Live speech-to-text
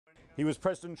He was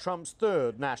President Trump's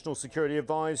third national security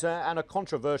advisor and a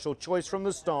controversial choice from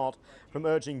the start, from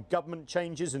urging government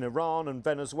changes in Iran and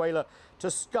Venezuela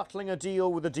to scuttling a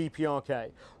deal with the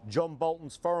DPRK. John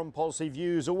Bolton's foreign policy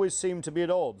views always seemed to be at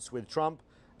odds with Trump,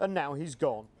 and now he's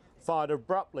gone. Fired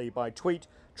abruptly by tweet,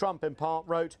 Trump in part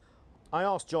wrote, "I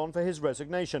asked John for his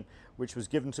resignation, which was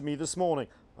given to me this morning.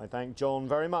 I thank John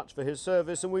very much for his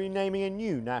service and we'll be naming a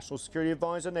new national security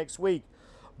advisor next week."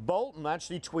 Bolton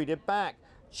actually tweeted back,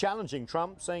 challenging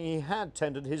Trump, saying he had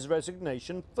tendered his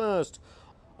resignation first.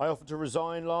 "I offered to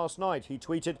resign last night," he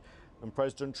tweeted, and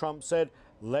President Trump said,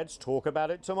 "Let's talk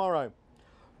about it tomorrow."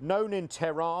 Known in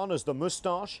Tehran as the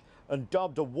Mustache and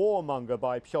dubbed a warmonger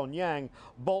by Pyongyang,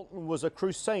 Bolton was a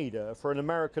crusader for an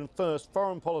American-first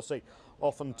foreign policy,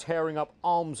 often tearing up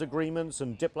arms agreements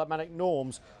and diplomatic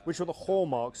norms, which were the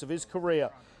hallmarks of his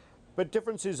career. But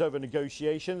differences over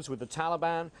negotiations with the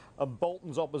Taliban and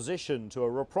Bolton's opposition to a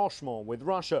rapprochement with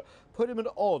Russia put him at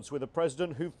odds with a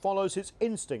president who follows his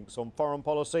instincts on foreign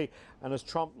policy and, as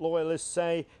Trump loyalists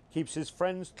say, keeps his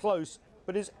friends close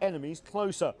but his enemies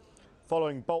closer.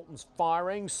 Following Bolton's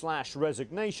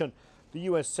firing/resignation, the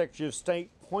US Secretary of State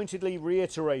pointedly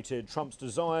reiterated Trump's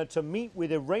desire to meet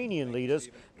with Iranian leaders,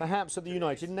 perhaps at the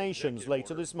United Nations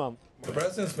later this month. The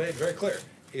president's made very clear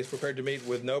he's prepared to meet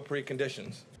with no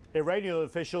preconditions. Iranian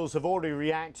officials have already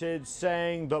reacted,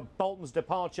 saying that Bolton's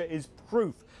departure is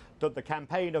proof that the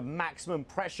campaign of maximum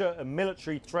pressure and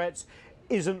military threats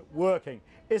isn't working.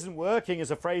 Isn't working is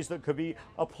a phrase that could be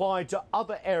applied to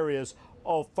other areas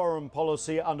of foreign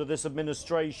policy under this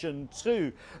administration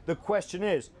too. The question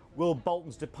is, will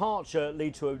Bolton's departure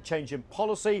lead to a change in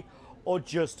policy or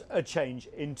just a change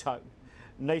in tone?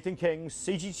 Nathan King,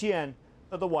 CGTN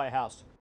at the White House.